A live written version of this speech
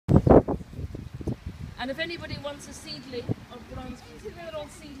And if anybody wants a seedling or bronze, see they're all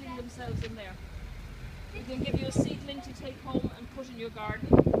seedling themselves in there. We can give you a seedling to take home and put in your garden,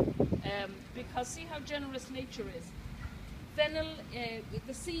 because see how generous nature is. Fennel,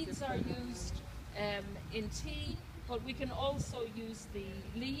 the seeds are used in tea, but we can also use the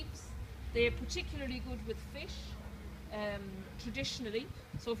leaves. They are particularly good with fish, traditionally.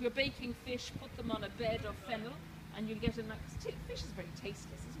 So if you're baking fish, put them on a bed of fennel and you'll get a nice, fish is very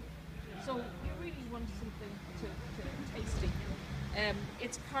tasteless, isn't it? So you really want something to tasty.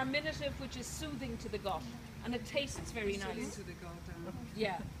 It's carminative, which is soothing to the gut, and it tastes very nice. To the gut,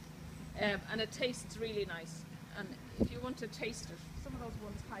 yeah, and it tastes really nice. And if you want to taste it, some of those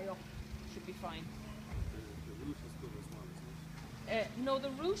ones high up should be fine. The root is good as well, isn't it? No,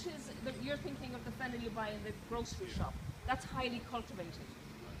 the root is, you're thinking of the fennel you buy in the grocery shop. That's highly cultivated.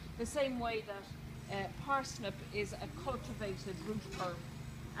 The same way that parsnip is a cultivated root herb,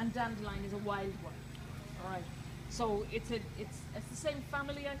 and dandelion is a wild one. All right. So it's the same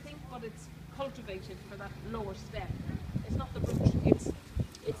family, I think, but it's cultivated for that lower stem. It's not the root.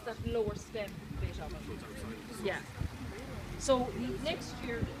 It's that lower stem bit of it. Yeah. So next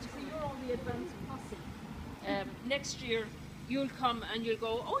year, so you're on the advanced posse. Next year, you'll come and you'll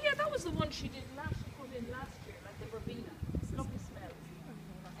go, oh yeah, that was the one she put in last year, like the verbena. It's lovely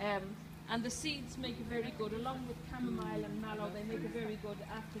smell. And the seeds make a very good, along with chamomile and mallow, they make a very good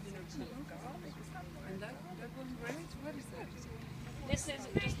after dinner tea. And that one, right? What is that? This is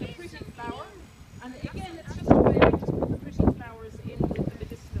just a pretty flower.